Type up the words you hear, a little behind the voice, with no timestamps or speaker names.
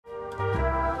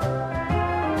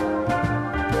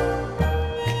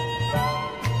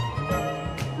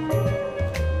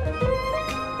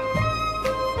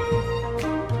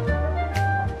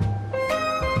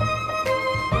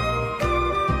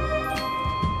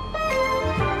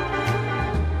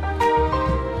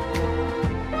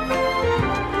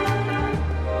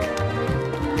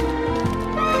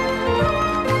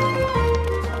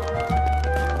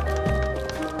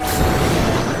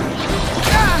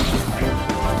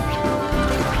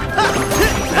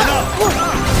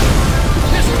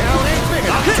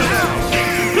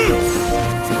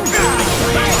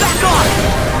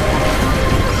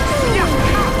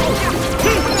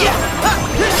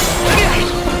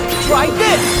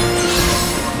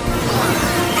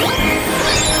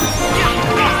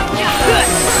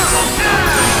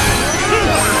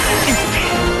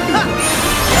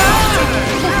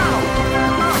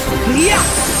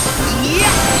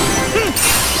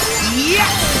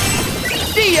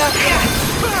See ya!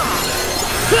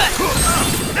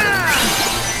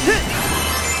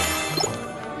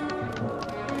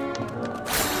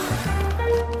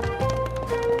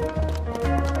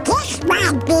 This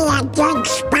might be a good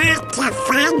spot to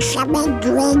find some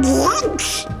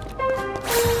ingredients.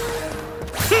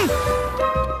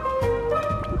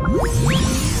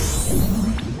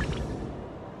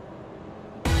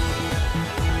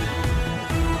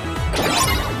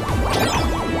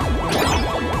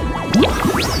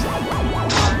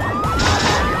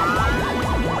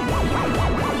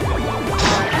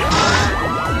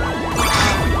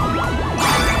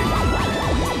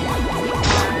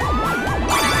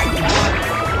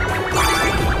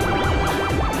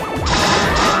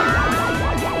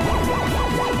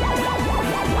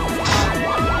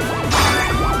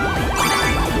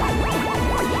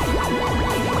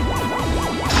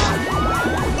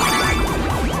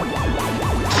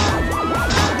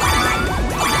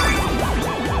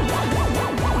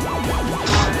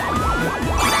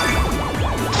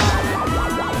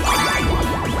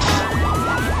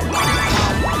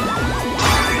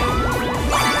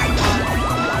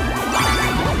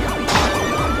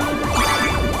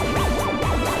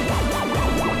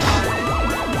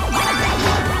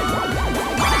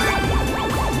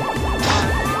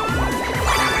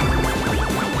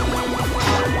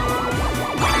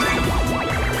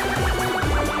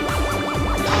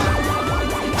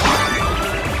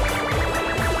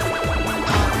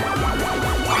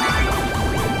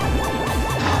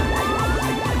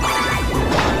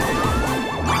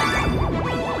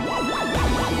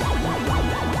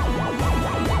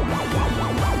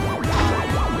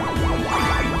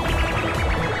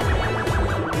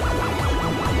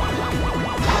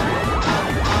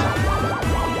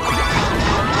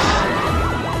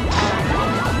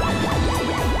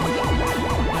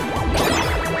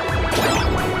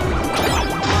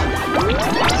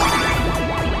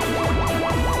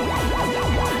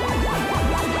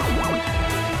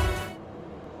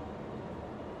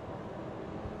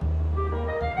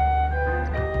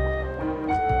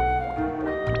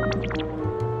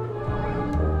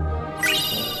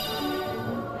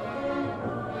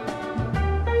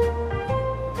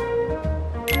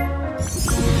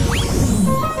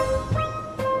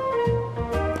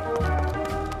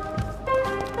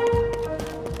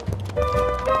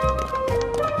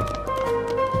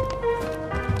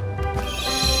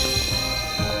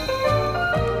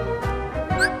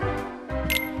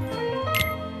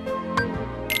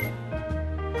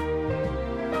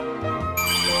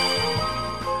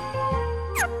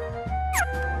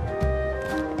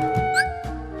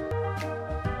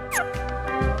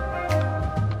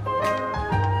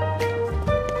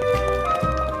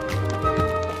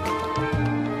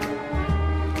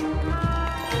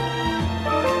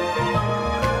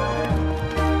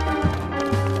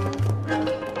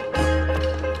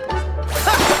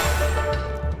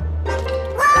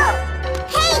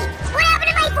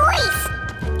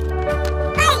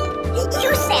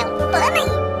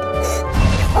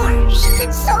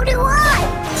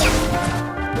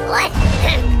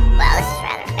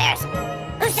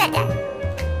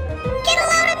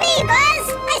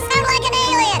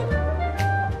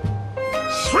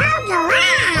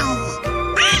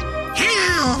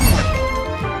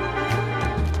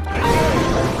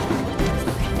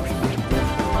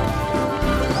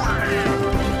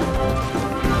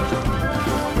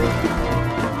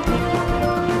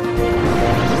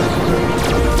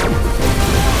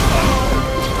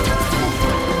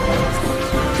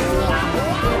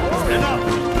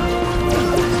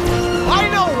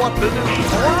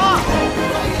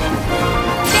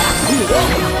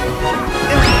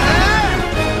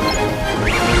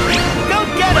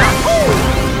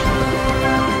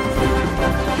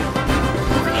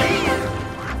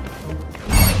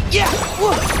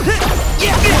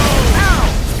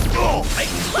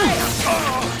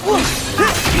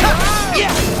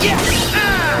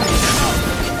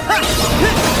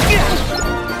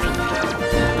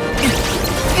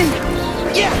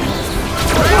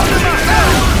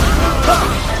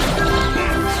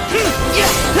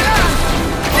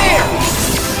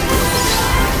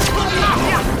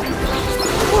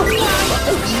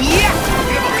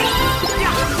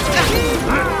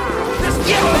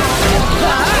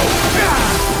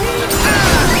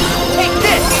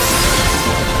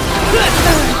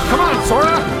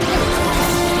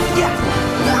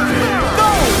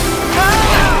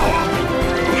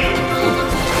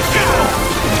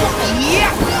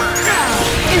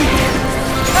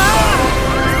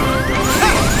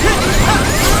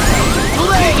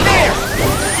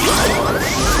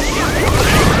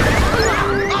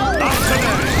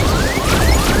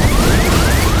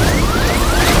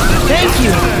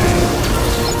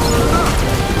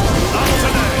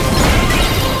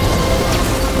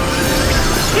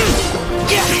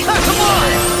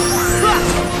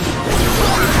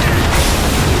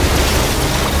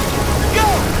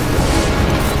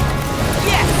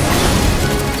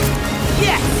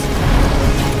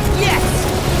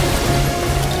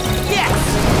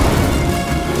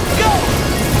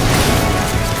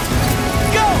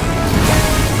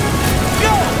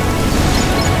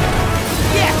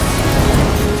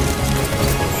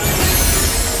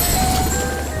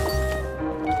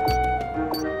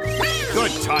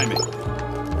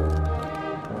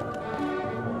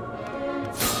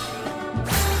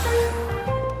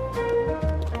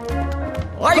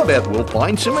 I bet we'll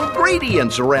find some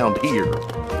ingredients around here.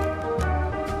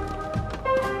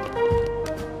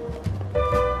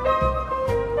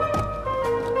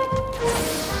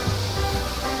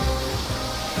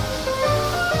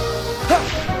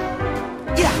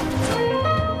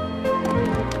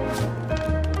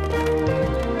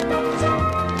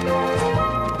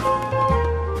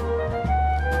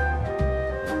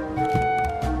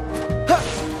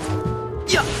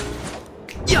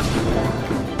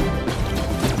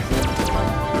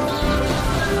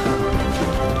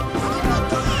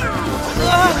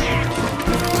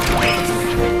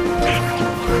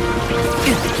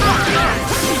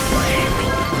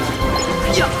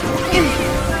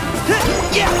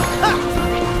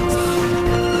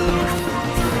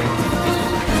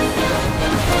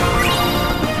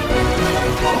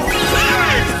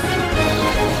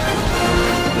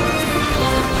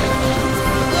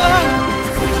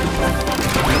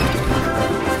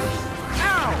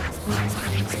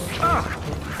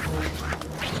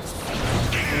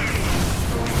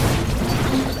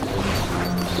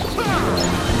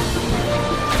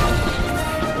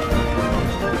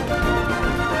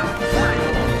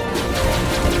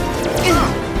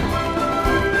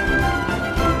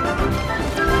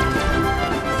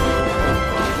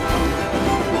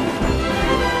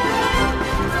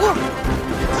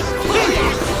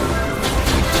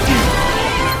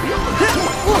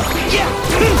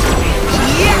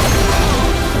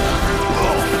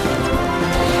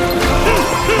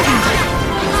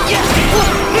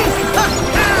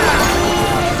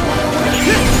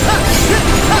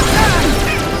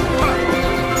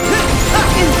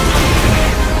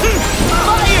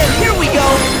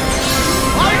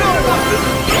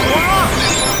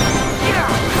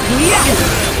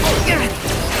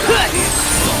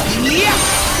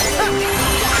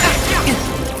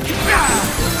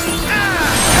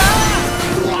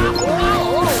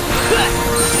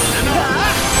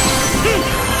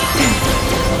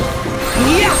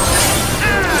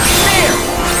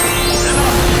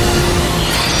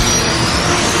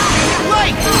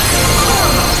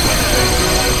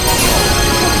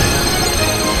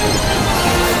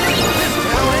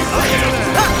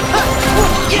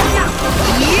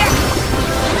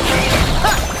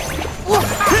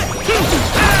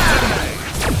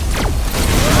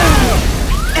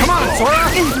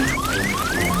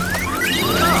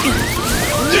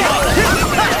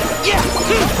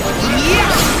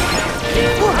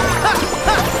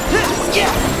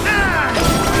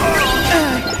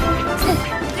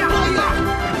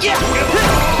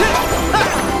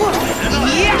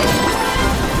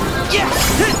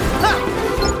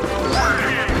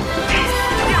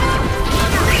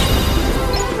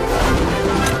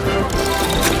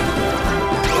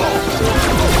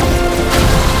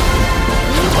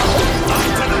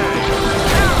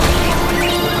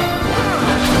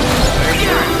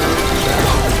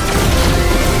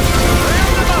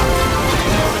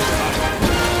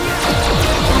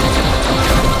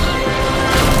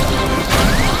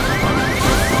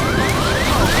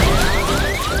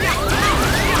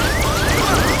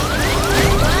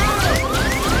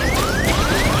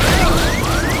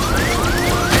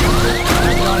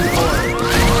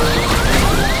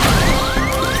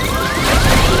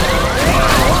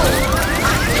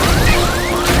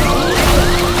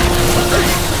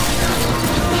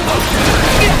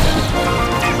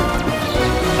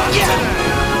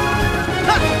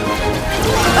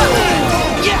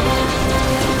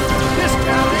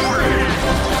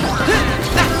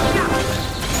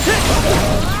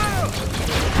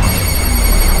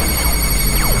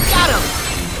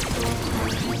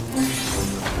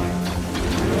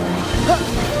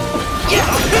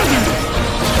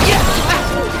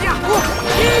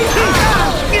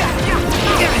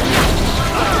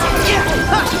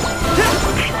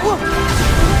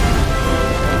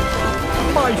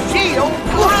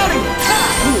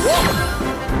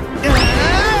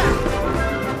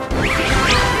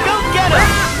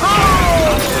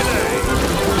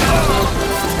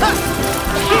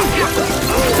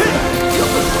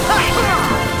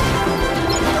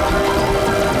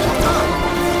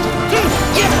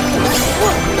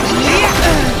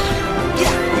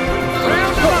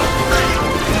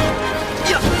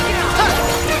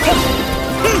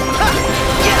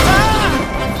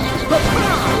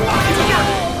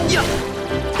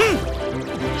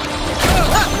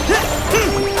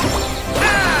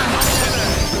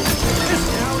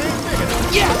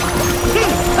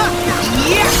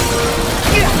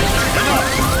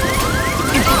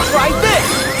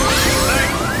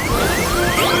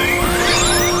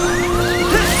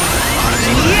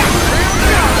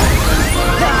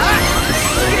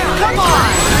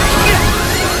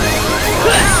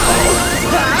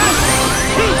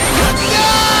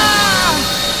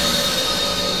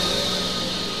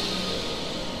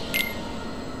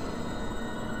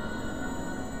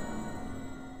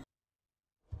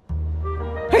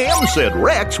 said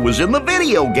Rex was in the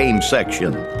video game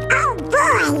section. Oh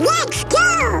boy, let's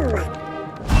go!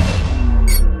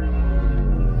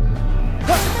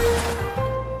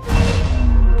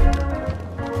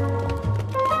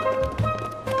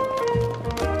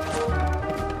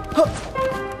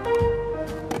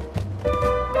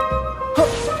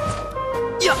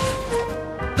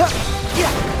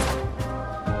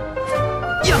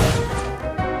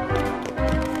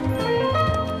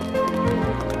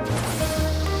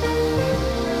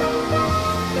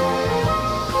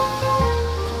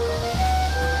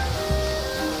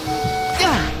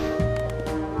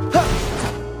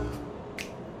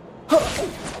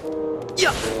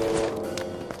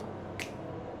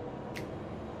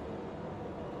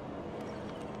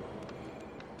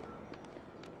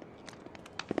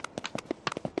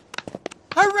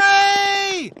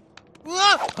 Hooray!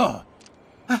 Look!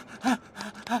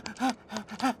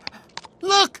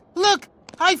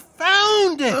 I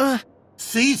found it!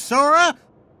 See, Sora?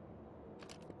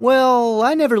 Well,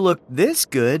 I never looked this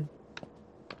good.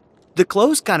 The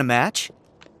clothes kind of match.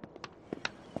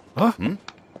 Huh?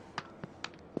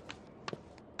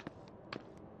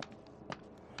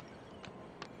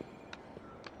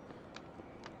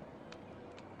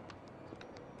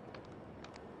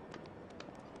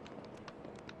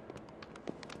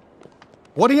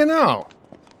 What do you know?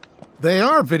 They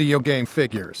are video game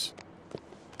figures.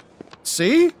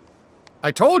 See?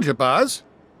 I told you, Buzz.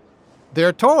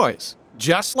 They're toys,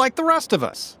 just like the rest of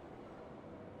us.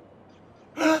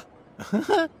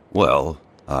 Well,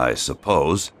 I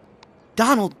suppose.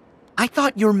 Donald, I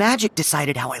thought your magic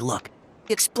decided how I look.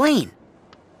 Explain.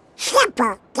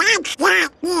 Simple, that's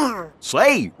not you.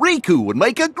 Say, Riku would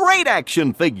make a great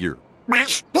action figure.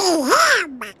 Must be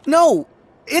him. No,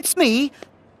 it's me.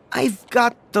 I've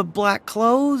got the black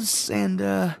clothes and,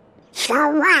 So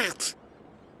what?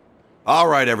 All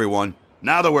right, everyone.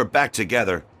 Now that we're back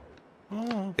together,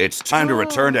 it's time to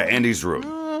return to Andy's room.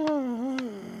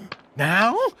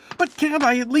 Now? But can't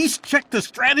I at least check the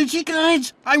strategy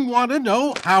guides? I want to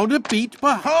know how to beat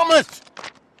Bahamut.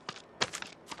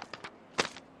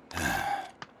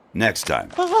 Next time.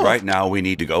 Right now, we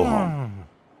need to go home.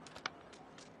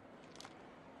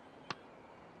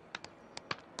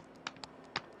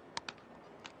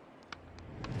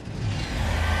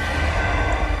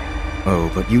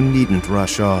 Oh, but you needn't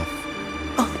rush off.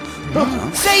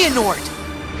 Xehanort!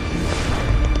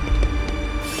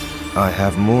 I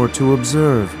have more to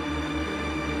observe.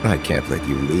 I can't let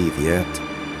you leave yet.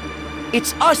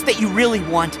 It's us that you really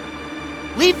want.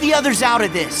 Leave the others out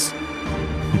of this.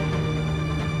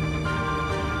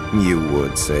 You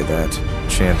would say that,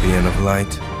 champion of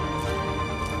light.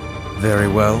 Very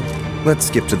well, let's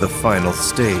skip to the final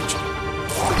stage.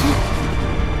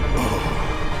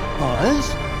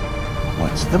 Buzz?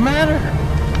 What's the matter?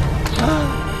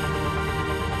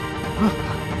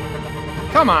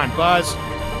 Come on, Buzz.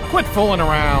 Quit fooling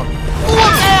around.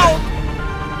 Look out!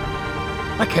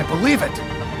 I can't believe it.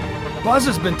 Buzz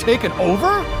has been taken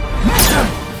over?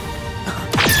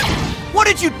 What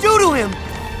did you do to him?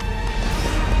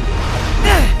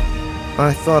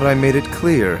 I thought I made it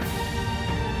clear.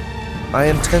 I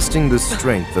am testing the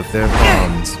strength of their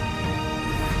bonds.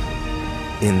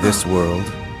 In this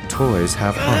world, toys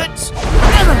have hearts.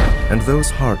 And those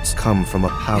hearts come from a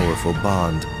powerful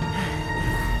bond.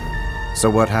 So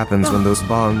what happens when those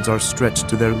bonds are stretched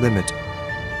to their limit?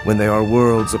 When they are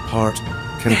worlds apart,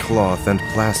 can cloth and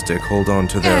plastic hold on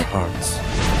to their hearts?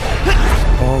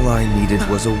 All I needed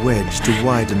was a wedge to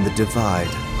widen the divide.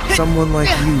 Someone like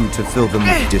you to fill them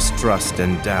with distrust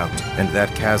and doubt. And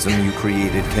that chasm you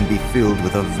created can be filled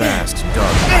with a vast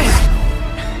darkness.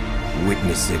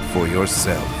 Witness it for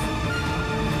yourself.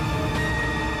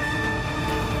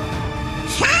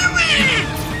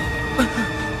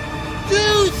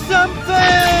 Do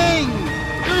something!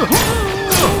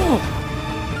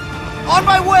 On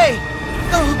my way!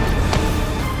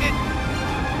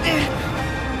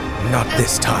 Not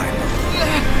this time.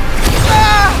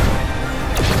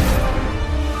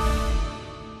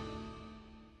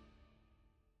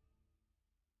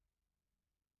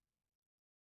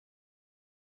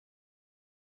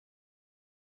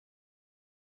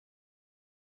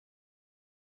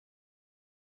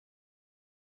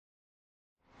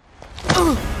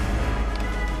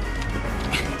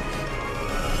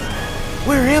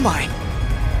 Where am I?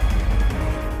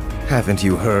 Haven't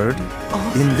you heard?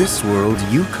 In this world,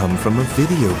 you come from a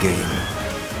video game.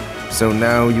 So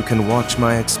now you can watch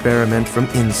my experiment from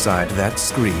inside that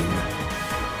screen.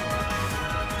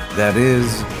 That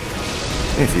is,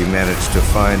 if you manage to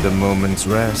find a moment's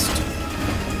rest.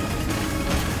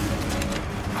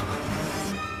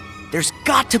 There's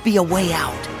got to be a way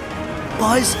out.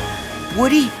 Buzz,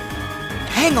 Woody,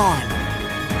 hang on.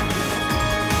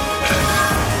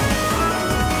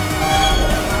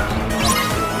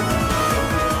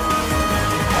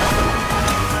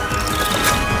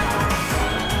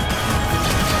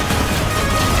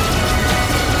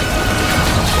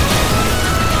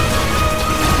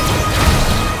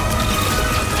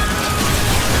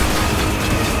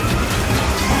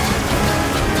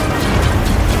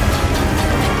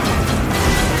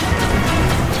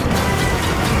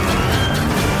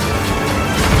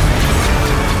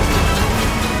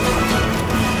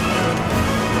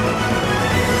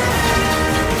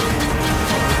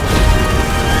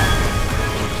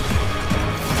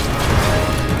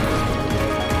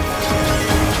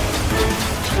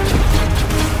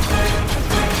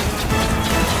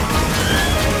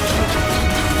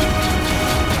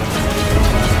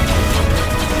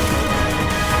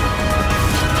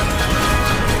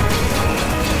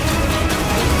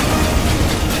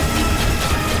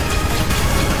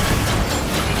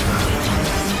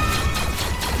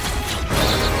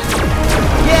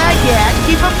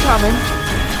 Keep them coming.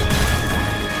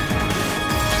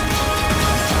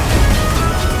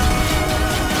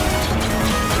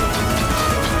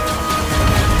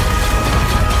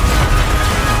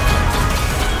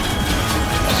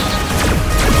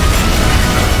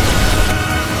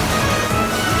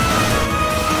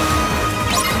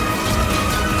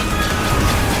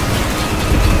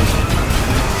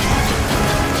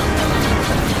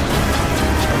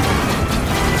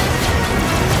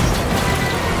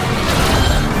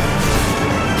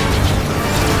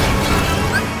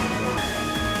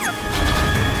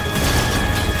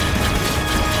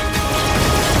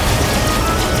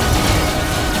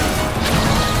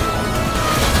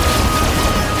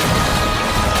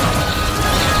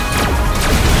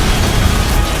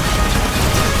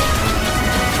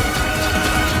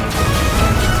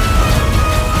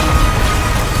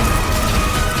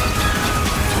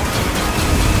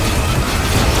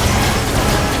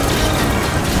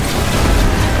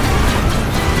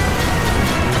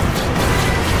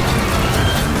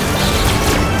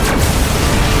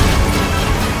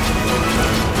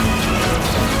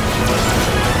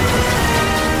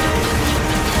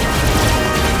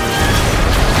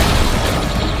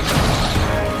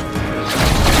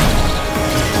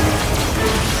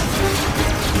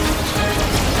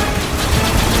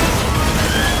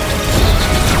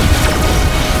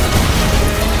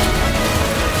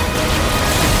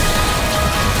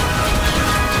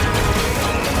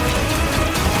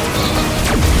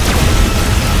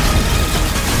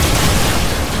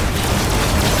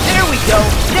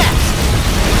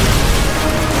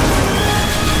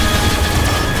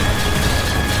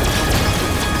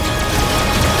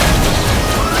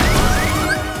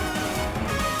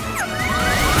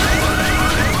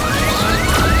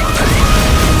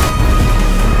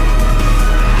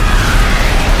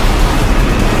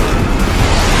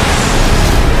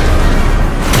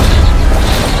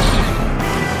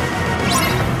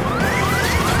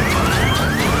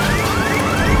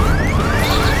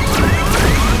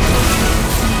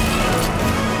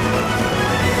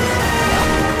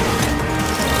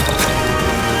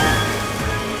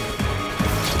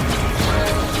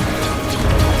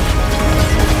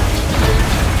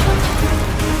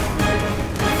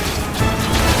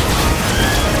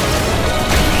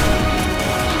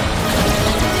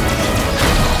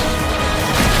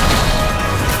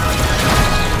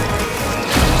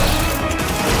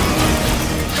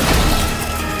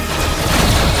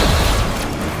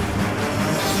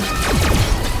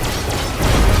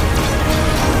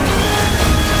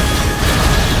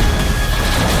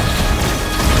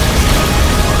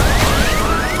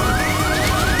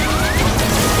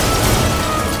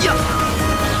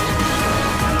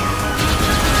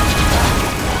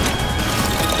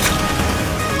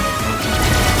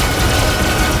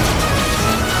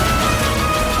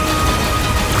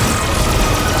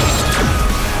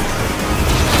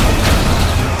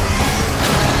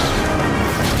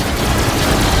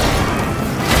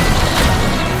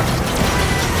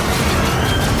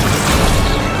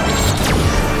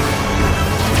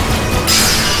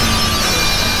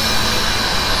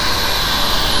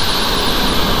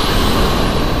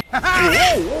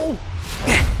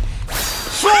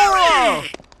 Sora!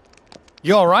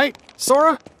 You all right,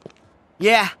 Sora?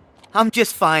 Yeah, I'm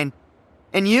just fine.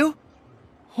 And you?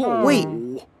 Oh, wait,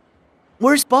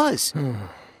 where's Buzz?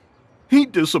 He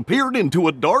disappeared into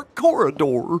a dark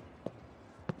corridor.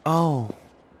 Oh.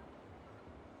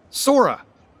 Sora,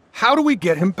 how do we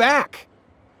get him back?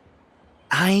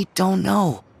 I don't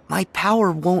know. My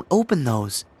power won't open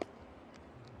those.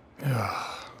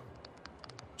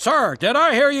 Sir, did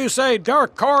I hear you say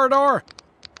dark corridor?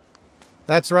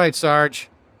 That's right, Sarge.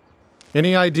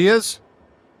 Any ideas?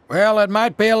 Well, it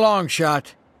might be a long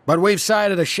shot, but we've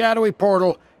sighted a shadowy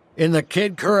portal in the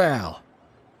Kid Corral.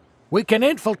 We can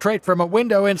infiltrate from a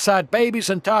window inside babies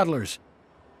and toddlers.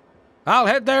 I'll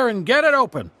head there and get it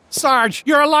open. Sarge,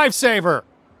 you're a lifesaver!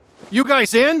 You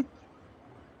guys in?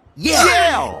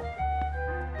 Yeah!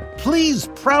 Please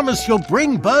promise you'll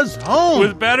bring Buzz home.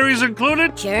 With batteries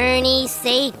included? Journey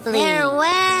safely.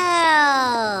 Farewell.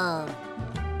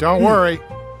 Don't worry.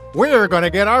 We're gonna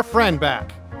get our friend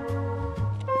back.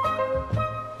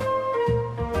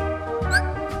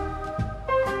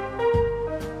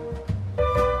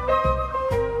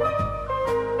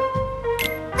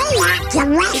 We have to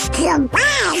rescue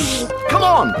Buzz. Come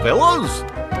on, fellas!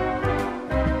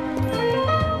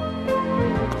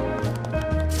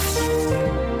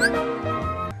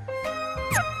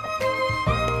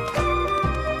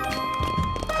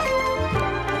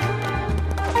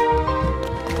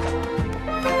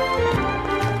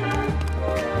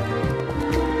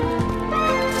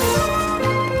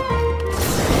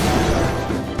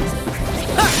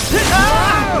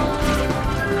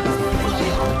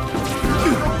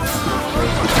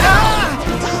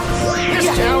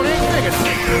 This town ain't big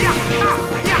enough.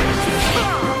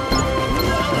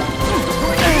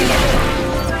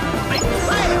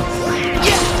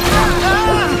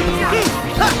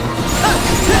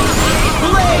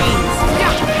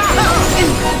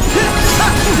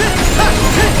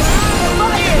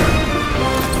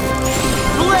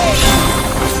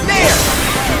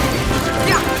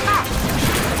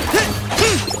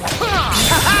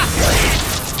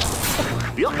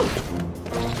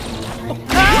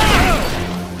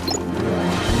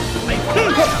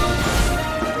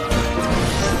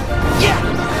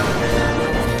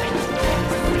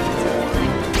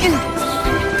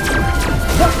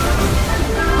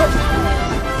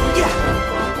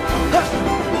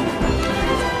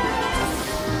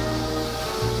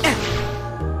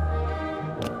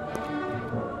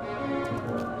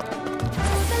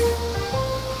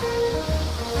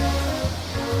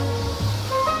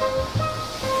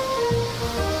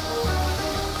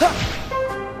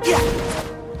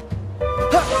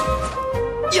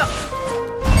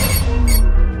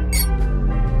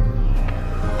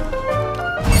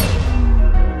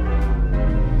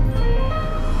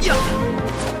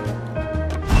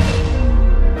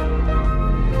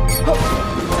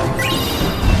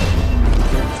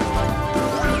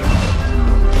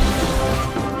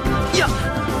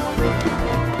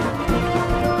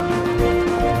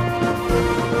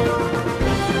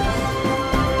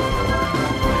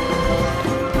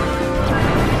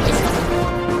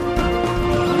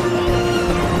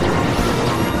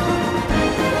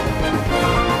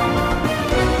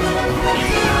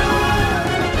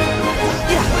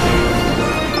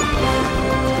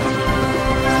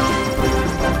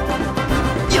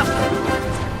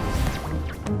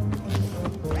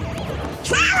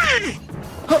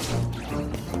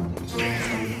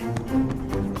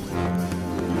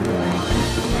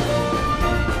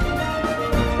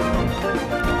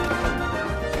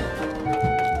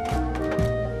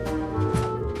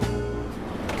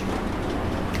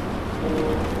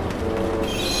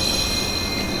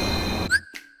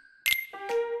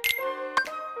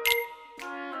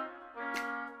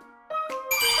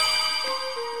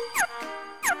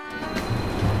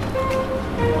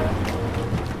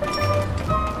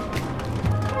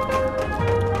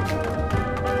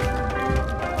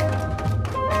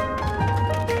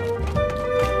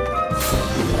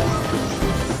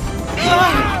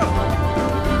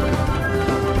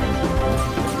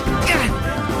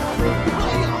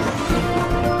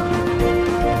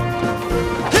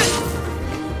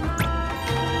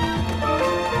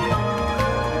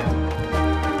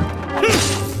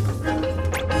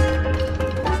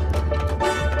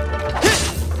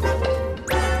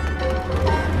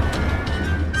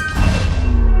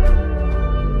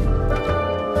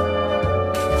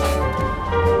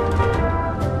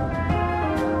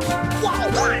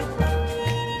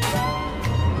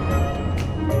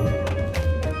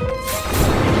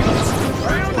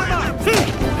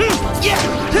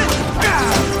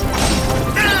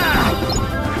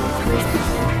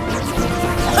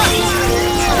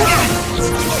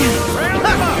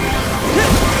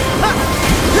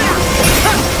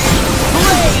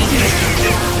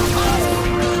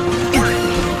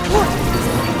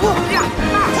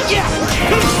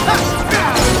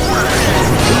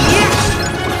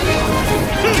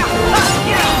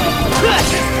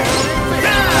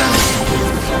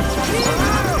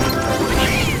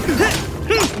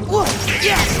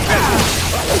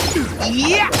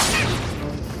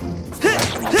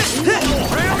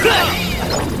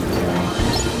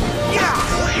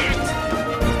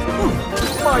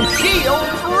 my shield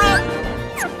rip!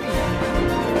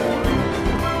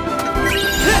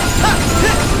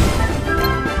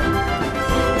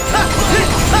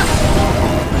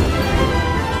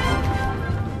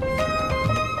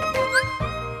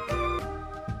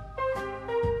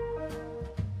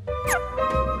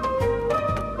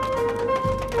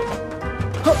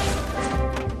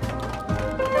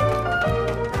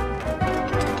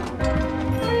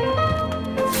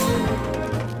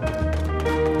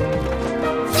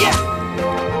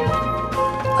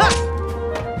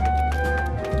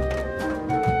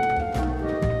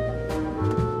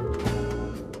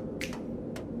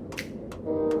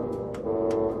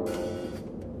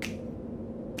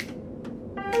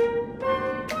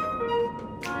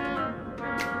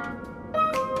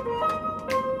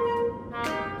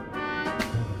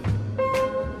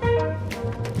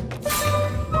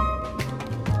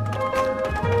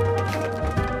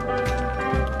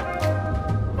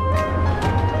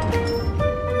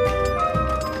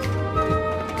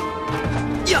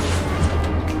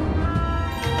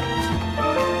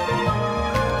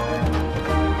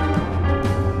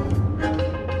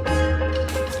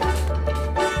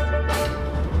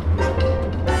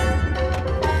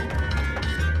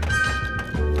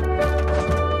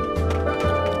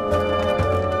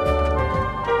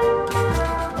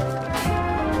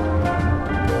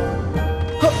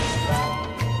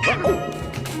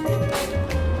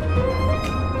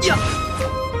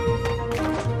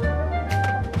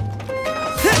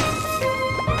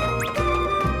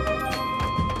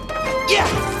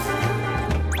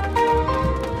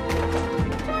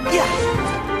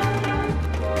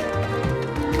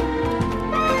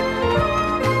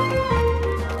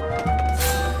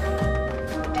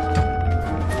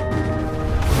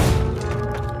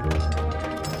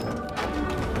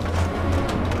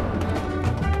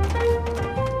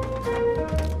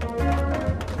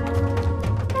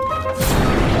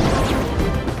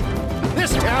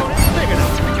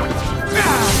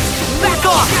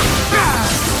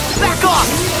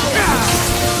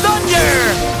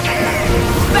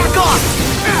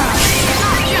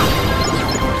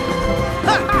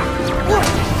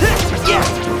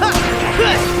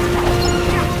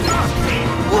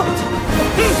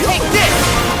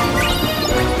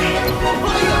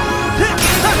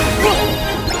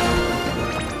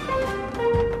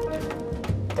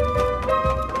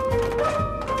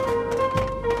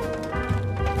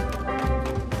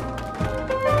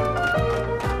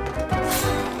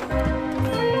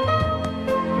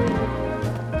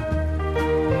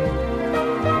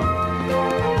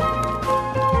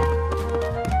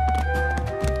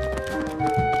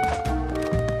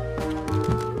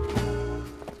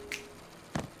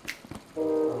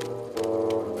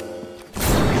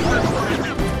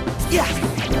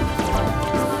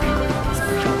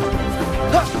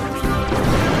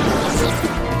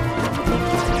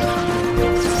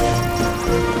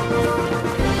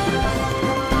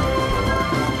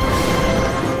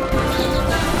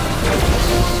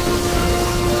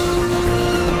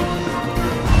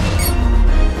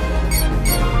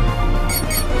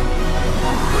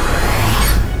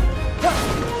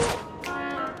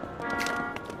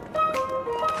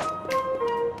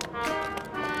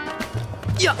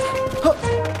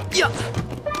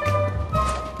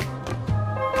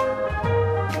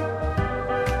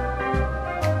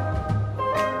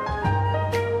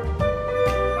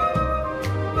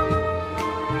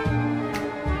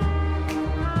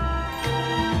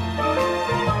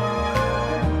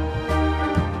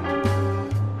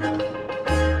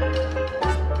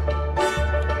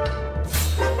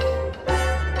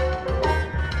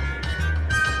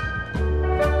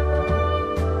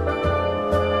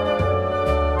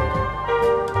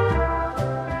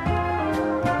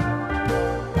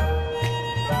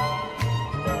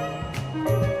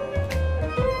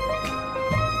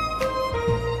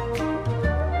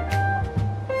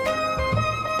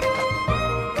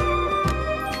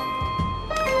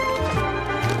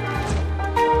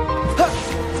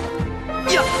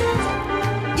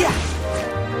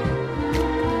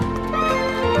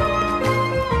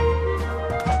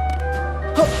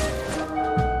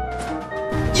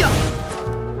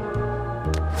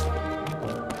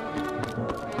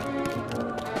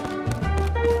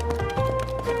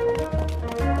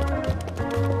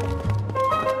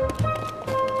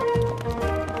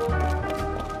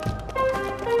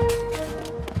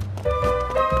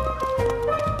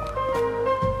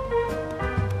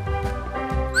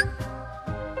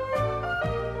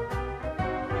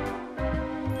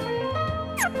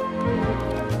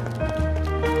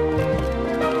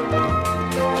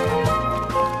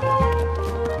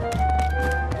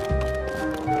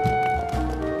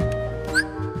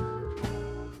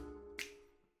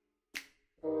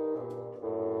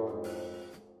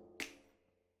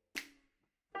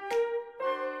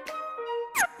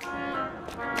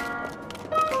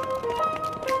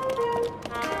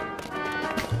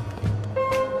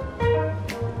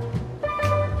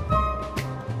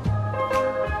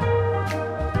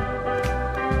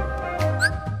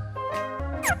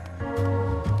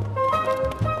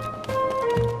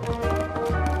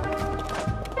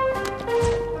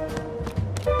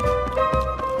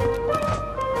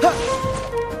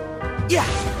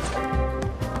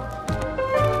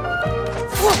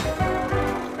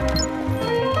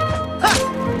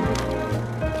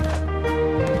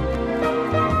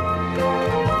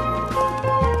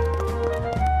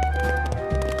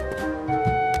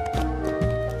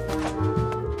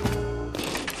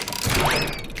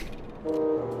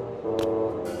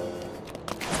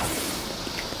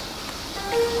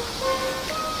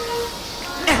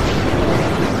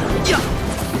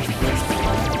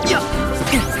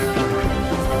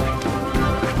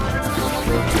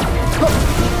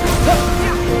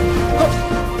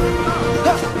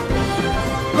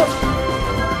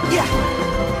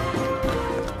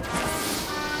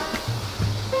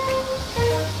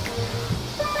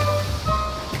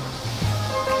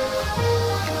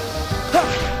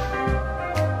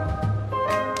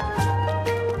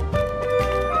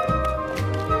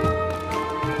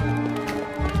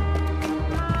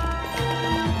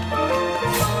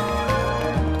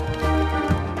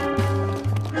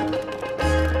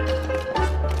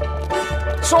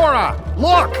 Sora,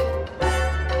 look!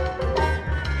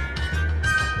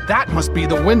 That must be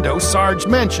the window Sarge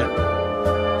mentioned.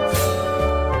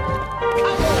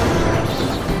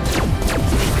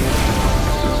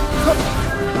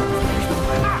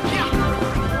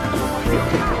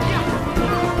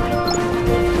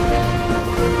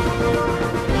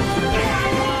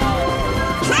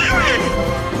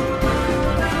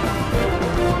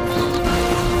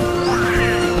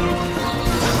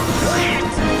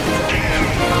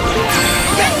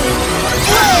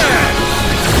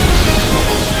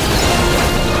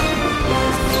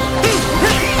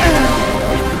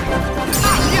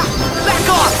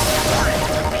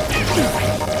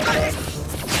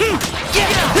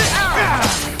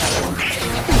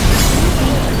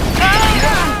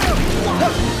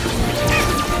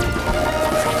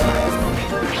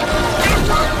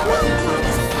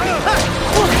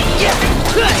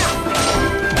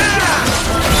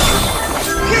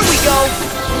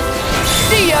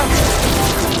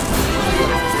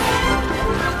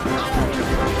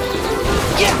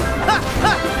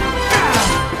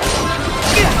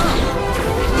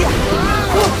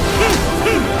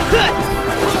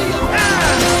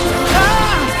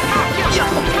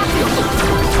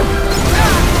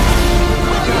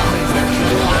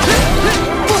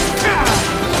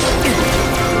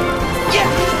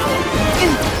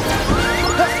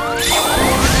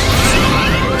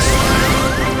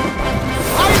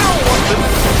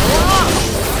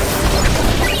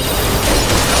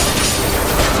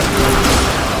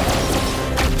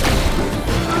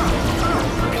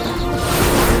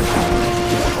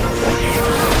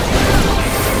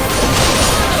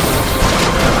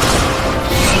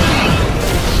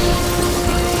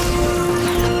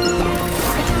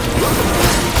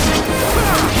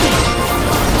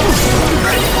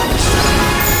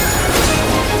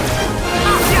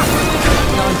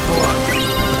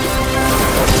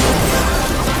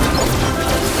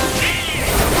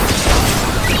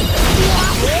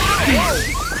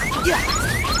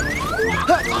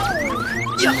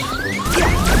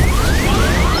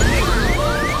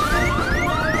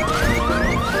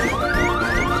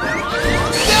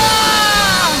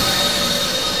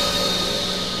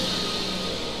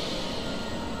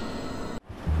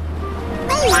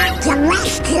 To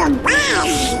rescue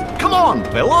Buzz! Come on,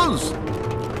 fellas!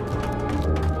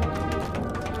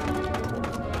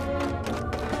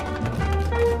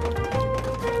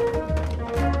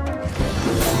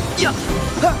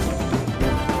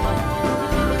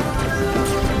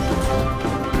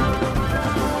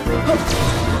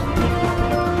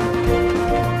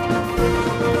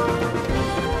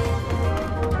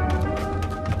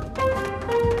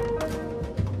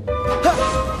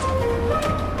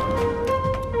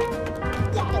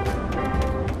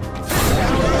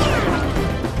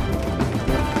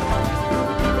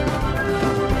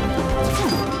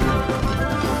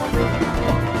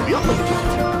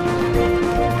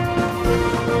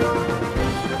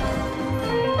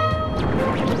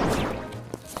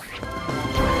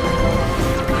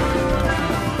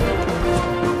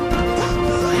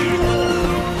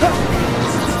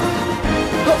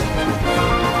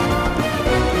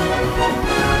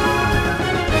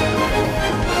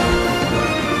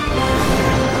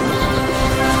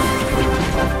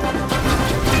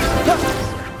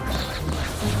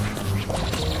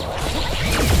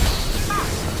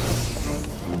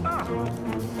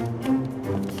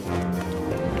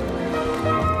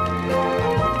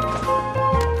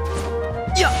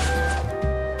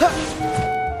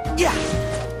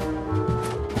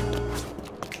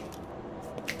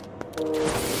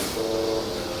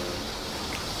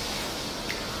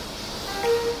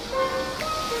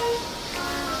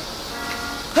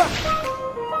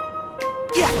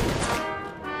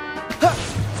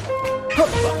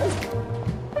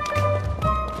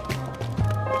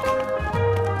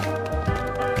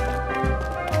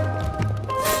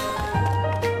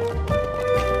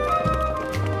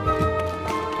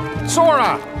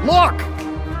 Sora, look!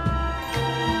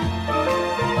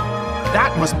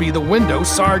 That must be the window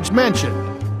Sarge mentioned.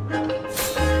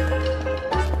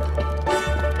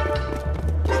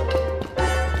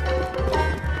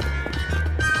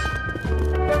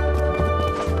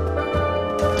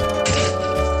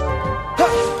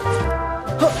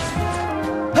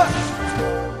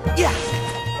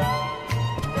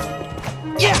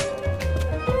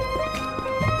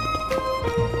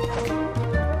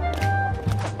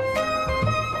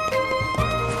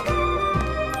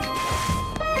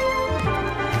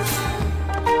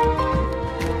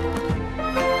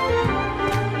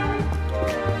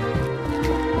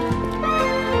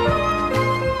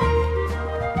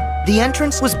 The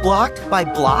entrance was blocked by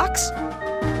blocks?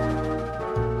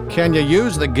 Can you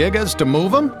use the gigas to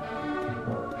move them?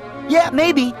 Yeah,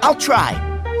 maybe. I'll try.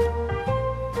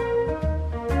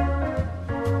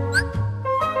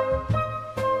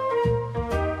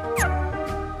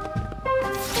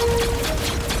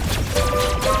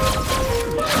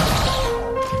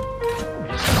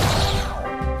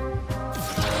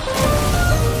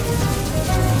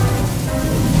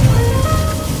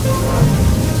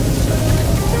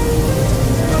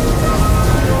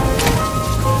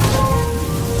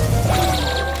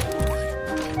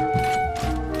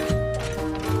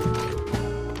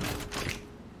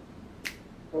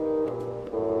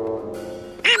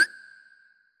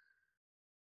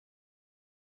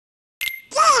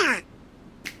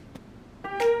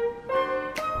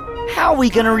 How are we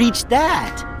gonna reach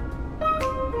that?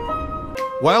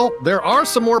 Well, there are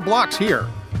some more blocks here.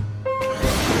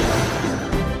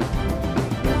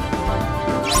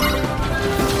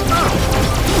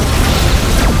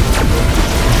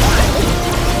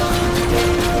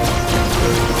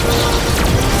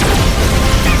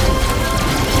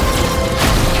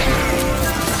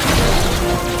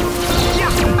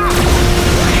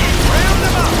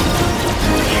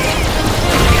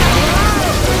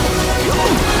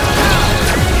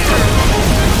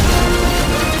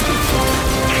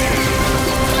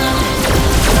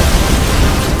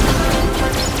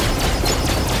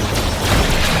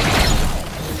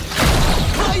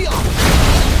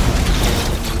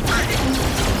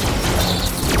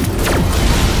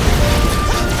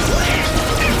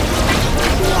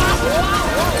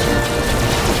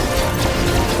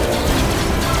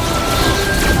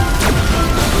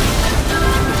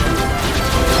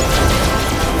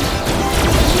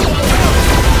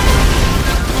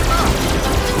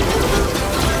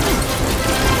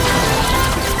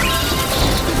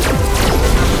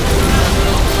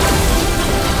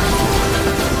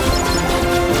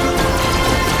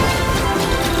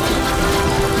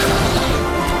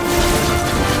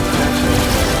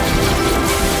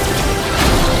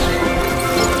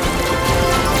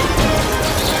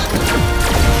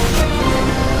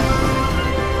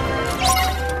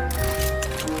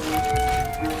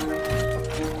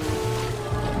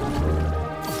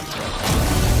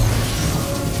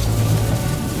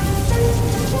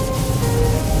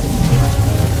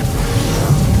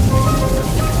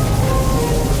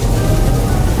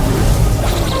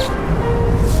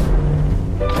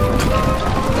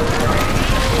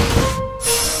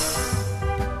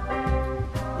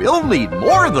 We'll need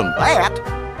more than that.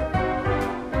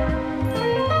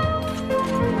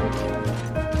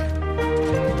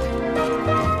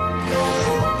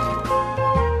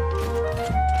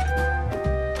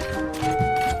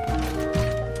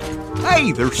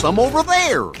 Hey, there's some over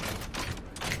there.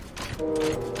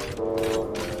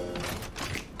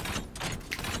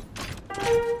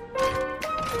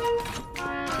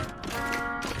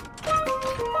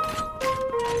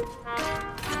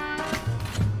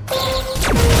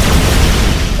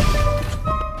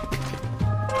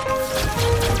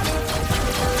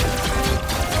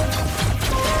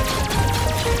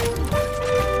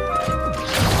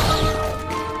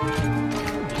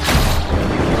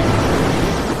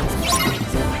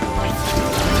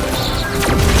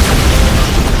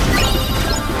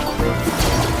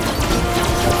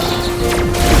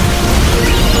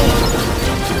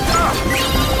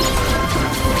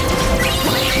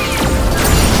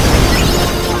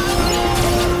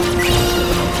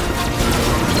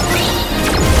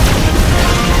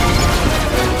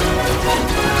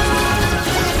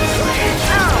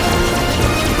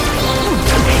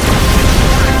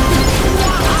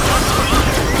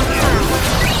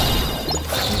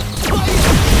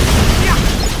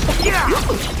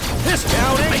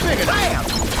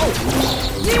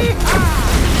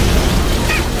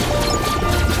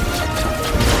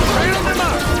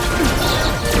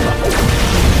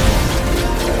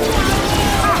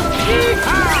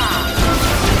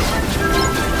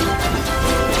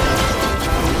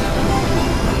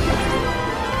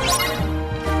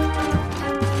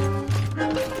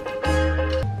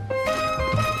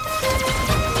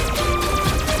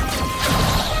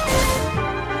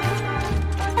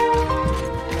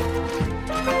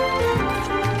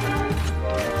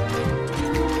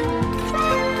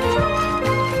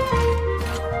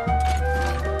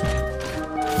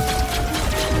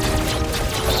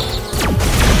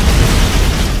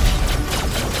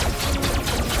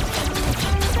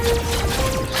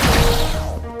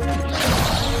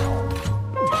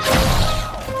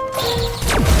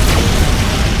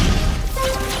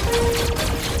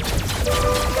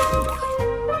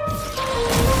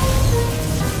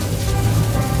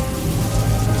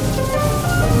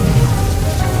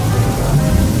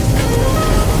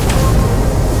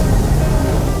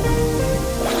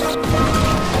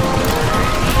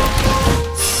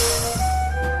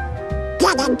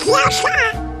 deliciosa.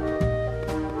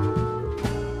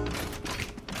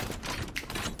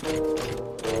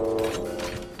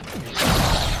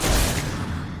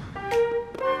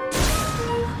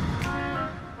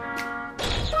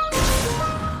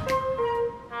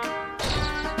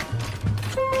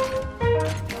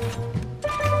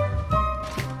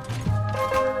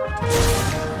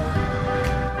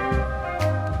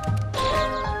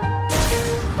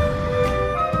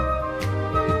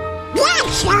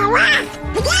 Sora,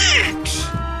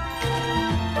 relax.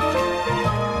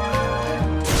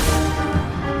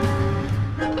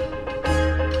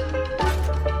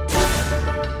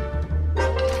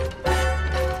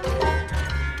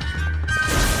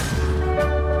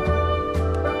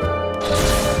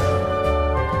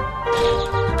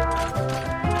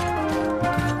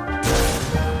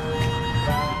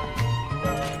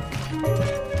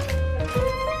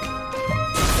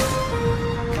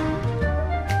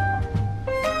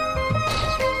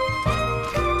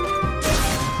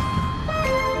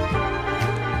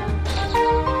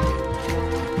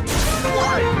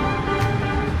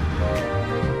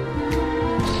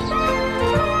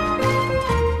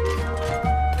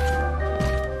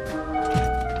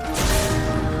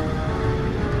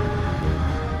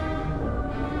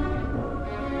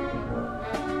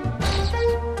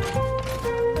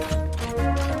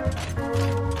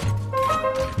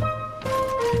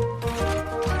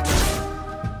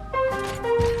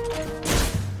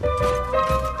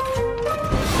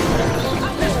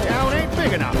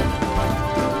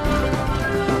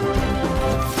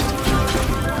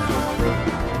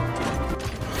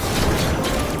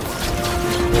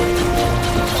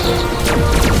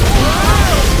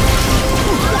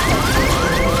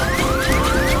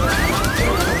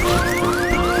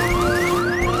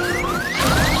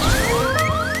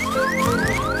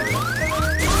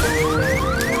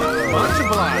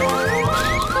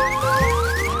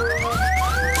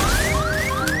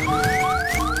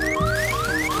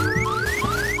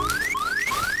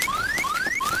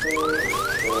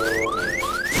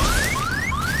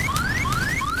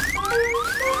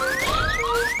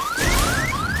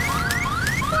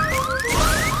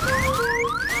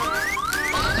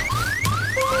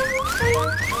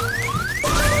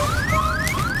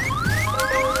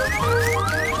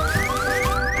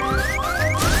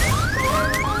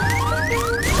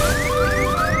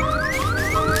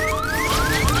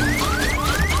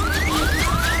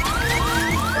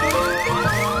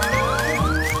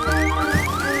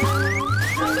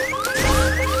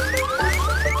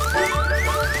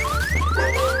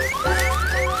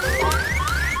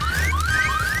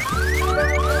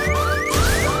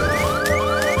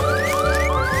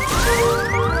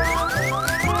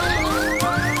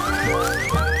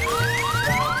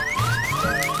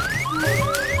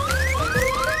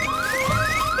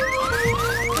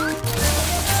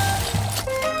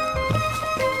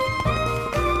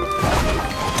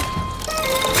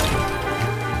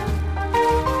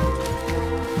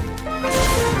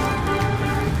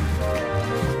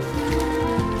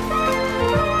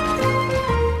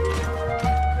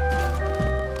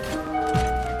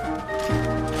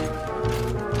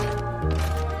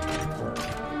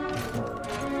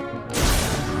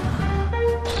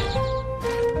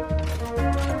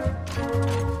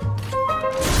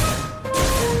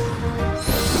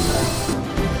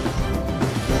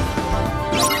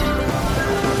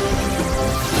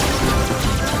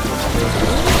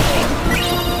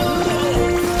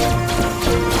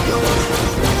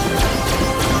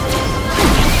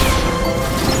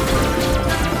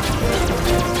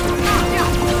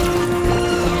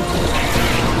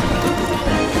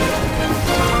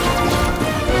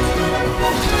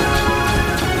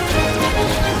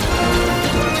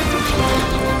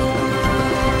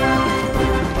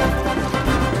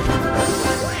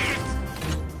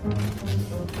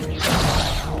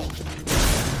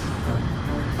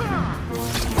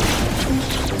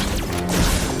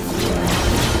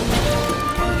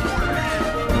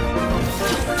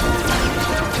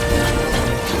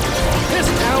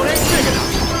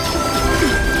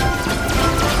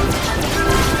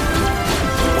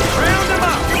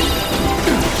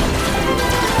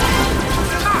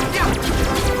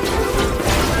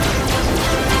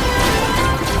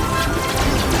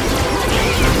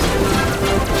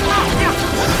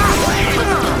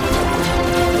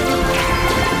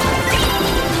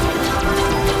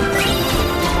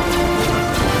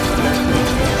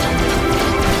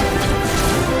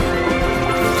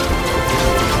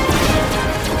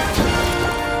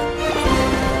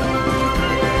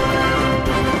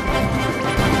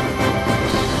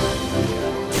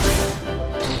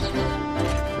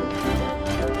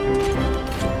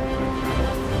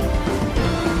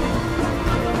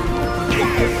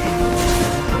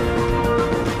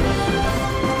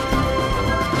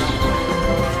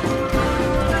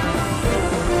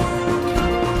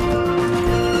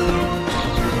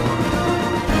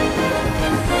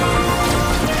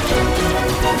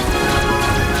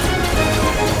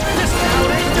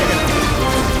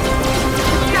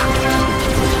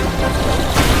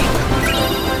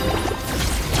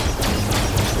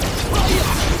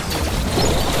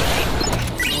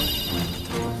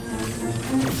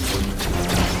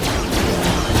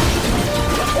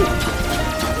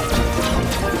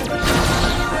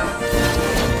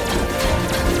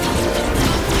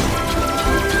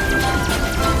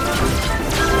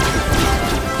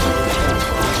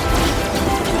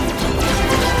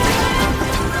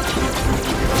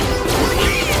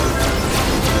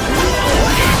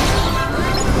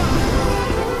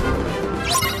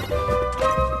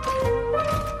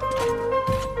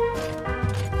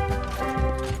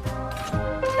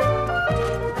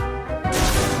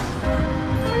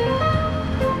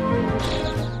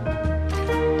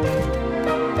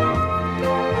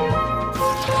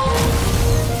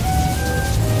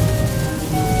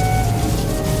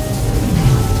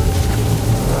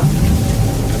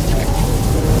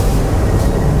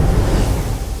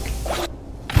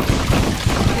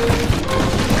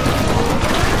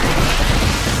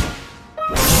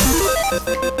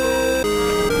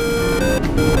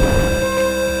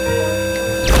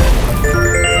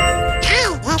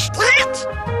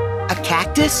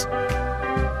 practice?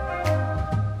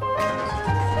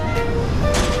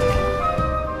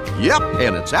 Yep,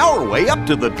 and it's our way up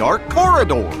to the dark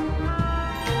corridor.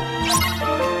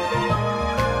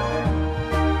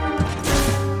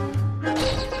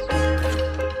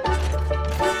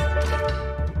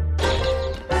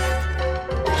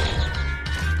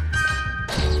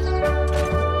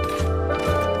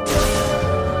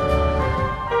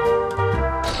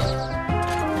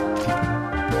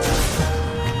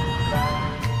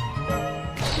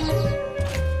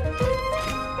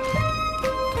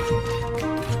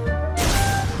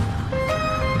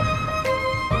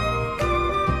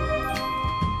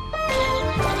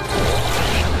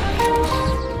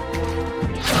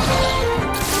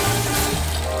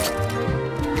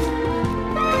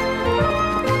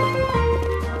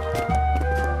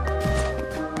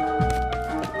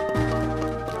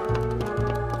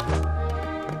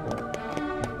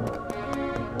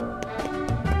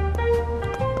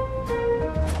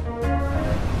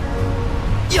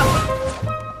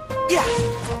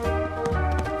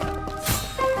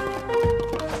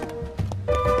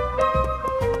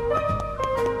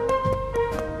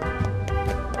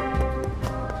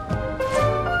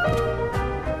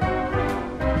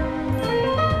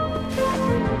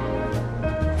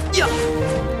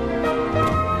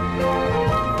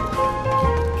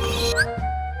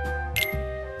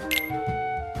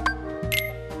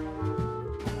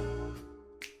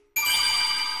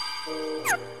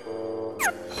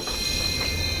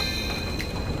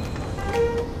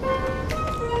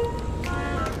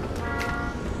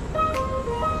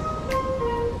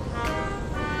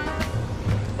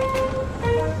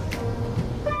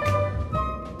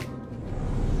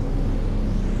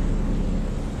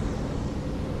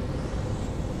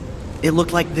 It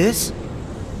looked like this?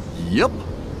 Yep.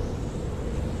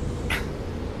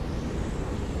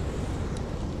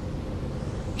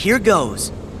 Here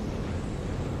goes.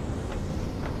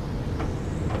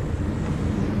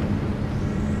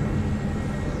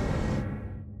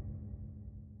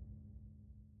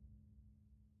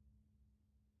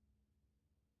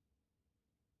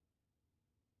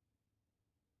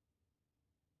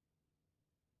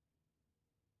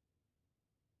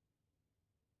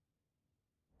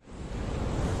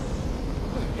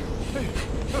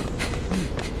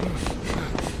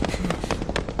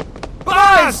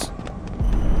 Buzz!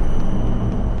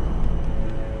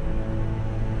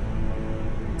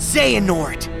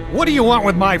 Xehanort! What do you want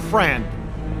with my friend?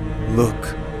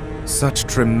 Look, such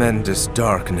tremendous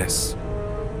darkness.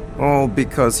 All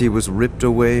because he was ripped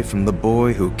away from the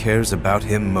boy who cares about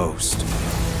him most.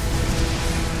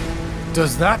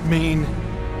 Does that mean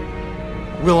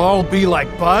we'll all be like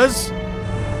Buzz?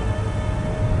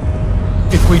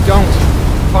 If we don't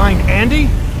find Andy?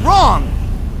 Wrong!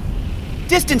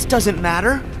 Distance doesn't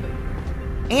matter.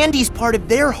 Andy's part of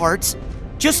their hearts,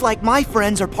 just like my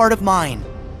friends are part of mine.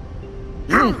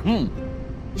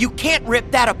 You can't rip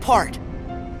that apart.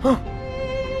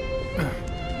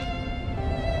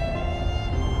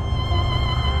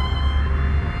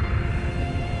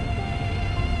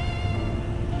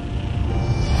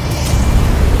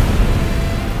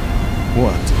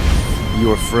 What?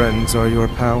 Your friends are your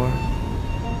power?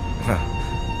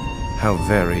 How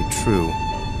very true.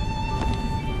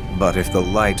 But if the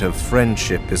light of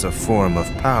friendship is a form of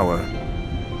power,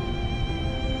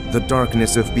 the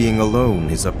darkness of being alone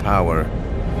is a power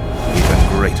even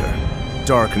greater.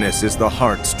 Darkness is the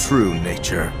heart's true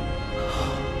nature.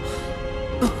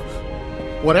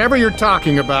 Whatever you're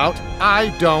talking about, I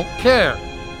don't care.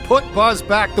 Put Buzz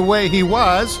back the way he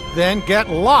was, then get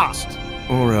lost.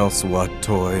 Or else what,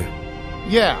 Toy?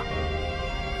 Yeah,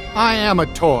 I am a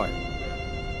toy.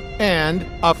 And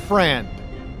a friend.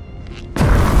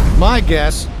 My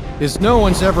guess is no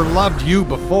one's ever loved you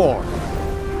before.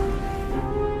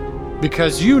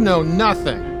 Because you know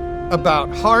nothing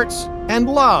about hearts and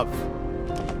love.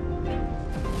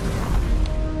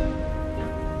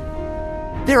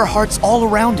 There are hearts all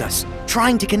around us,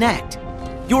 trying to connect.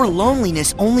 Your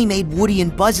loneliness only made Woody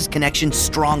and Buzz's connection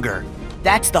stronger.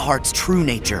 That's the heart's true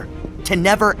nature, to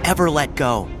never ever let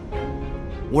go.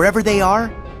 Wherever they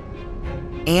are,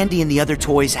 Andy and the other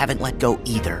toys haven't let go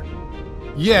either.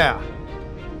 Yeah,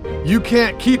 you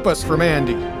can't keep us from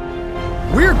Andy.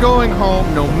 We're going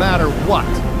home no matter what.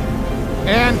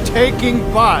 And taking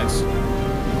Buzz.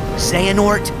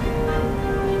 Xehanort,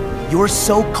 you're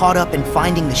so caught up in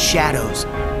finding the shadows,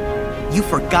 you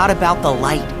forgot about the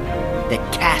light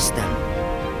that cast them.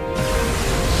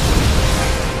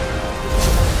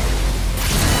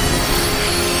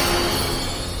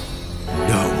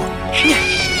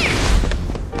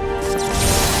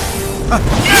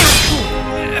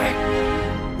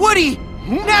 Woody!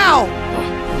 Now!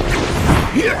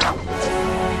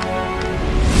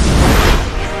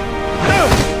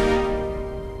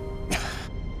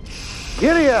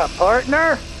 Giddy up,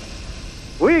 partner.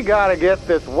 We gotta get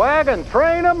this wagon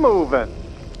train a-moving.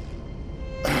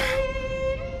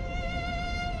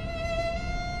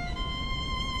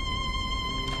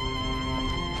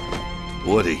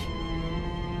 Woody.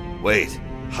 Wait,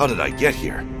 how did I get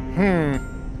here?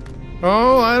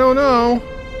 Oh, I don't know.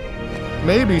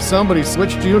 Maybe somebody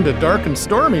switched you into dark and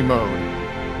stormy mode.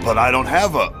 But I don't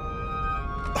have a...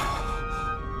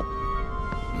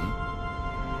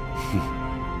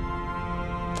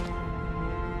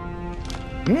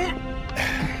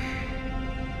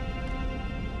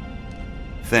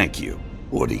 Thank you,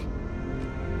 Woody.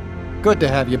 Good to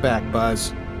have you back,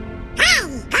 Buzz.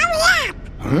 Hey, hurry up!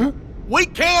 Huh? We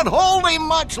can't hold him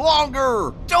much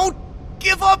longer! Don't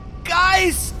give up,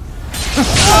 guys!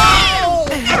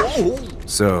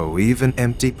 So, even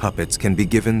empty puppets can be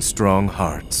given strong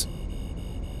hearts.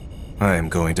 I am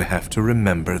going to have to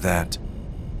remember that.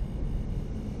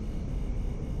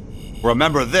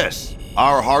 Remember this,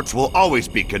 our hearts will always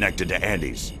be connected to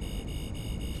Andy's.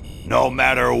 No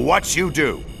matter what you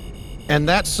do. And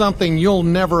that's something you'll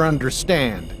never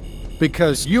understand,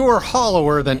 because you're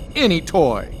hollower than any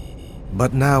toy.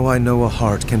 But now I know a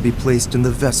heart can be placed in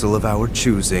the vessel of our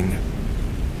choosing.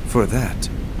 For that,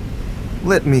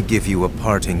 let me give you a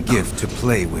parting gift to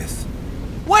play with.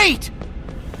 Wait!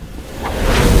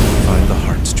 Find the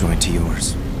heart's joint to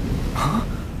yours. Huh?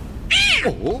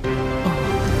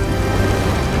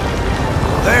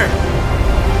 There!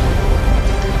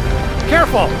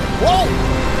 Careful! Whoa!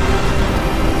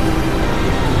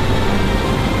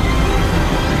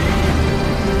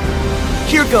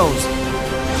 Here goes.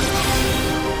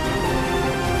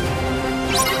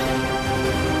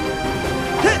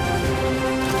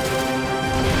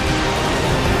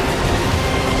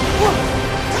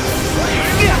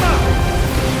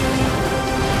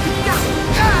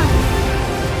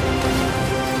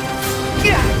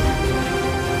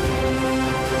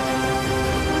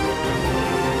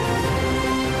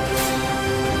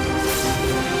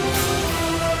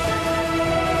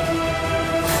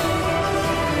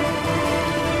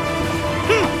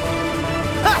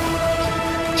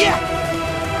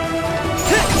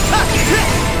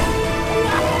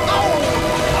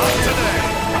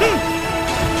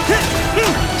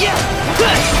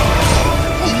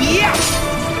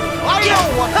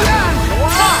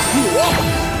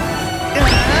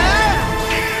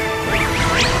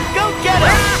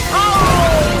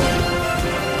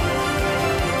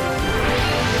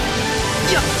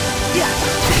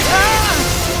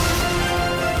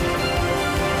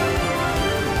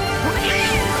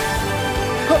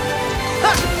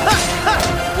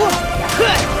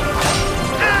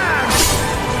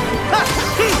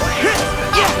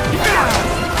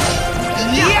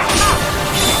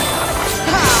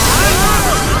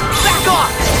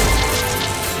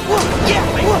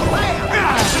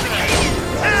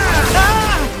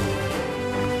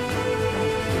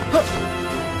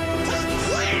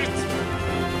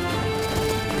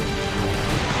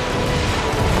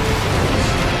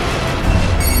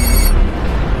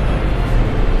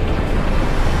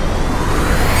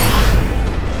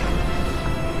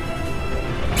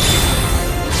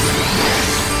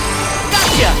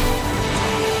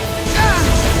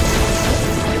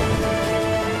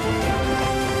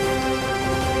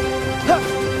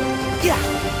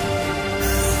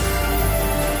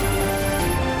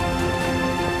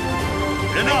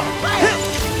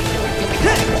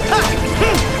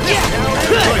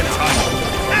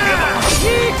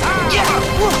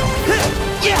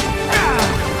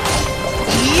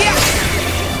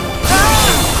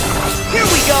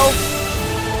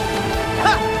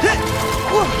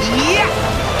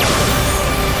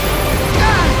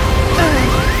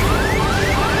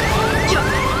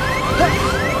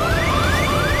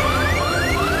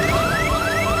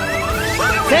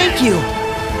 Thank you!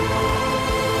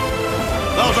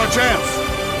 Now's our chance!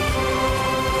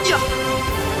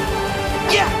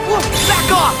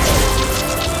 Back off!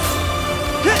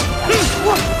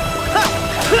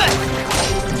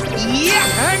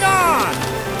 Hang on!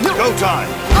 Go time!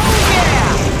 Oh yeah!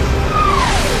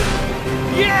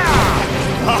 Yeah!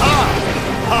 Ha-ha!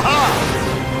 Ha-ha!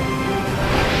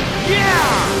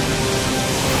 Yeah!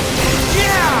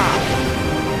 Yeah!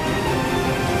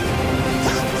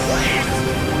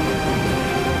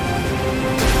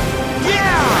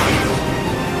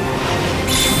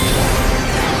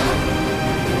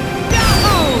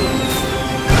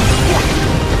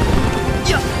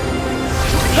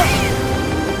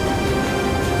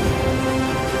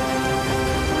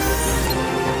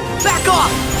 Back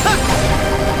off!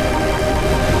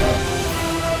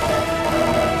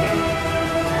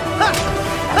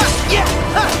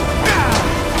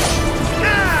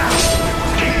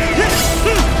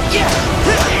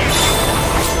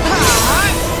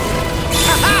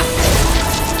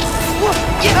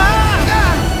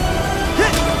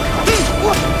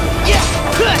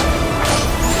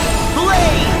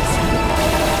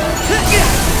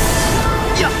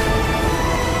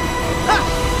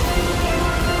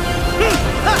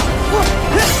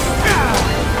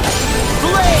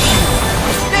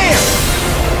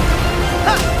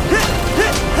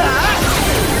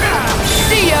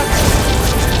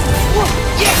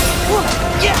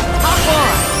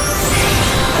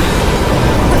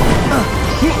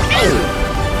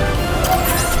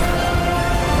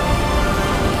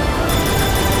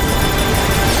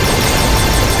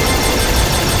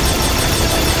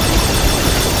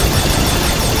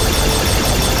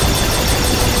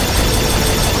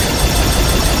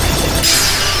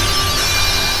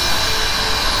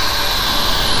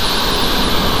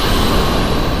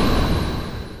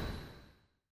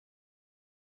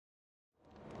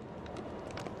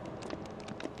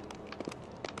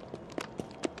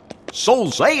 So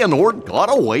Xehanort got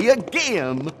away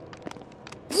again.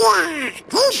 Yeah,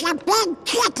 he's a big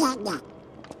chicken.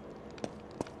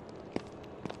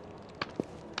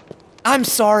 I'm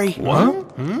sorry.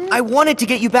 What? I wanted to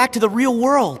get you back to the real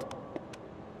world.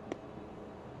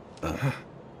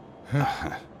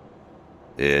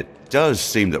 It does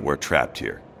seem that we're trapped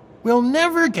here. We'll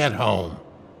never get home.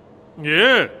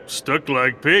 Yeah, stuck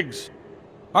like pigs.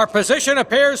 Our position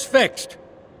appears fixed.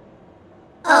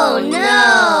 Oh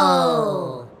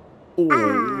no!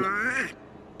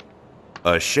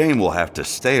 A shame we'll have to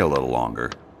stay a little longer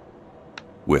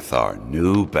with our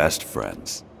new best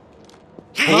friends.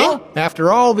 Huh?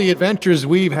 After all the adventures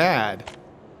we've had,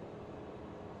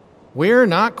 we're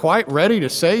not quite ready to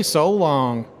say so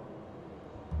long.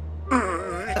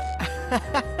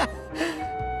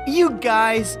 You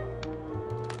guys.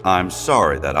 I'm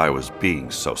sorry that I was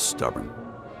being so stubborn.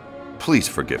 Please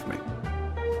forgive me.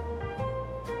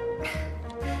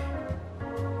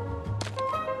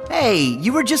 Hey,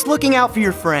 you were just looking out for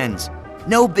your friends.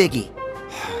 No biggie.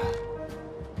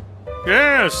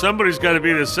 Yeah, somebody's got to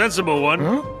be the sensible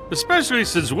one. Especially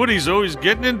since Woody's always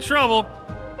getting in trouble.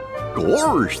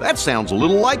 Gosh, that sounds a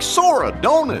little like Sora,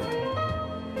 don't it?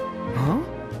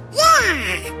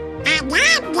 Yeah, and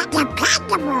I'm the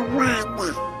dependable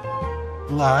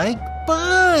one. Like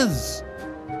Buzz.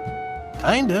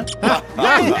 Kinda.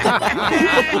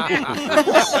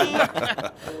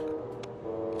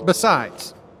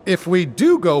 Besides, if we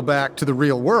do go back to the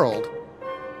real world,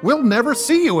 we'll never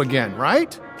see you again,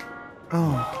 right?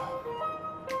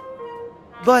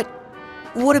 But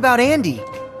what about Andy?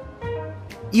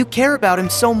 You care about him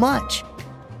so much.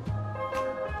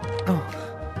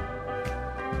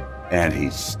 And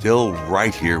he's still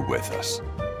right here with us.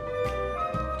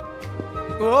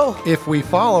 Whoa. If we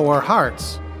follow our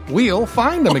hearts, we'll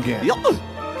find them again.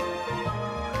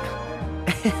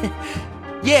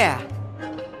 Yeah.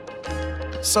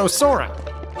 So, Sora,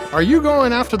 are you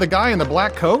going after the guy in the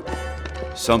black coat?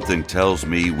 Something tells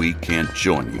me we can't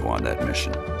join you on that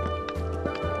mission.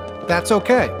 That's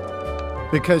okay,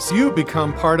 because you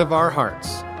become part of our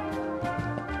hearts.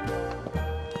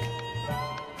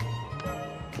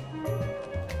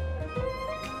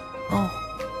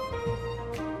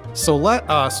 So let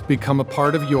us become a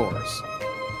part of yours.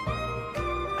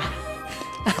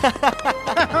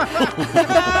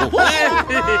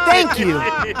 Thank you.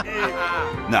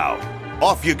 Now,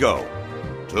 off you go.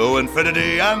 To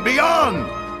infinity and beyond!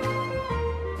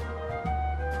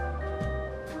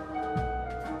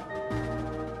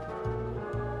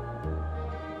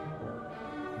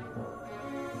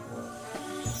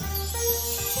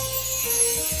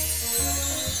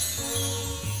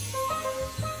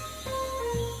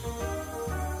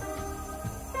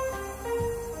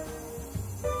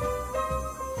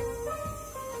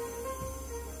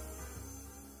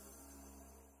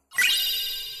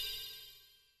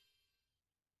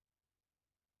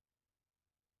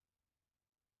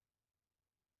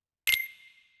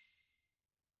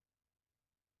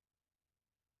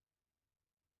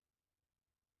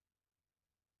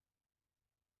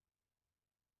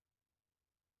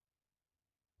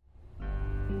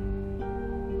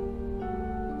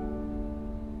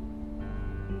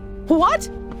 What?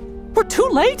 We're too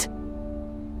late?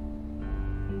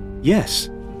 Yes.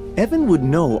 Evan would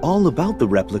know all about the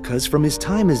replicas from his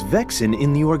time as Vexen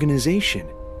in the organization.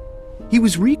 He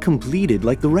was recompleted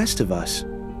like the rest of us,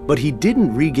 but he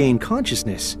didn't regain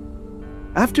consciousness.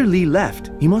 After Lee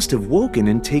left, he must have woken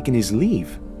and taken his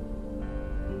leave.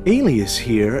 Alias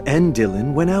here and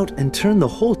Dylan went out and turned the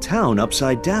whole town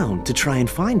upside down to try and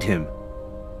find him.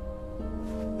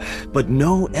 But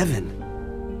no Evan.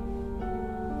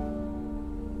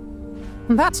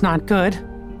 That's not good.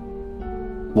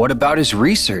 What about his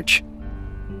research?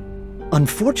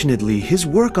 Unfortunately, his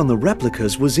work on the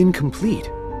replicas was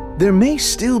incomplete. There may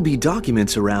still be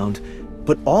documents around,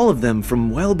 but all of them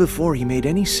from well before he made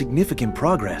any significant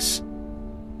progress.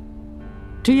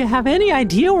 Do you have any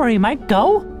idea where he might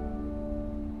go?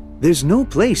 There's no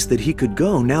place that he could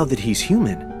go now that he's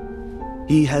human.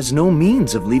 He has no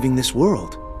means of leaving this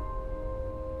world.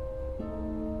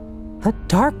 The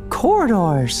dark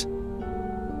corridors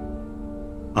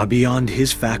are beyond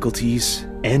his faculties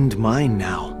and mine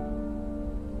now.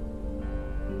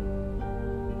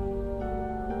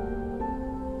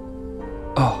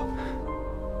 Oh,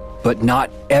 but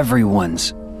not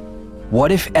everyone's.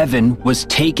 What if Evan was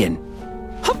taken?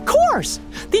 Of course!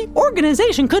 The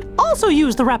organization could also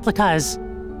use the replicas.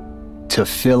 To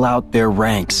fill out their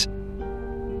ranks.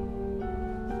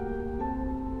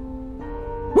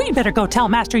 We better go tell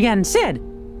Master Yen Sid.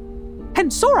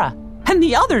 And Sora. And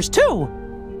the others too.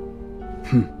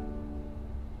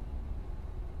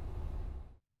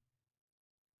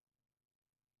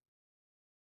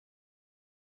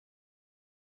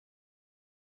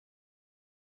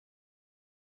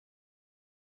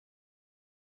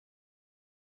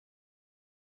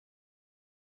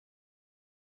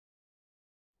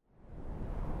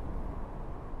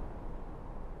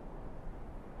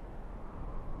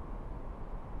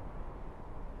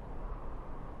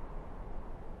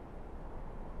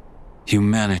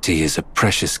 Humanity is a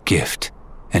precious gift,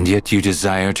 and yet you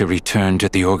desire to return to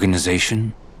the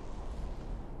organization?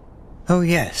 Oh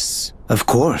yes, of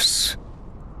course.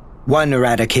 One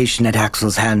eradication at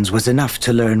Axel's hands was enough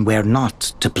to learn where not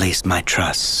to place my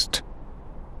trust.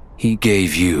 He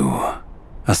gave you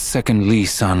a second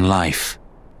lease on life.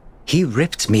 He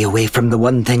ripped me away from the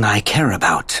one thing I care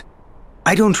about.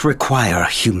 I don't require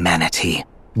humanity.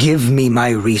 Give me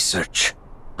my research.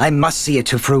 I must see it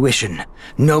to fruition,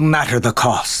 no matter the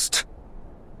cost.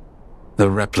 The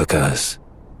replicas.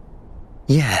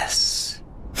 Yes.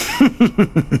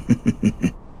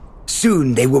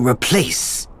 Soon they will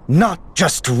replace, not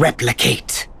just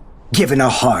replicate. Given a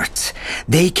heart,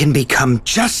 they can become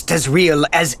just as real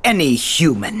as any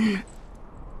human.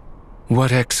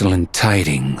 What excellent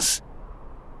tidings.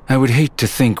 I would hate to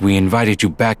think we invited you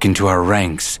back into our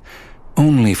ranks,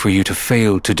 only for you to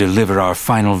fail to deliver our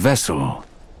final vessel,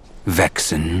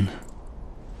 Vexen.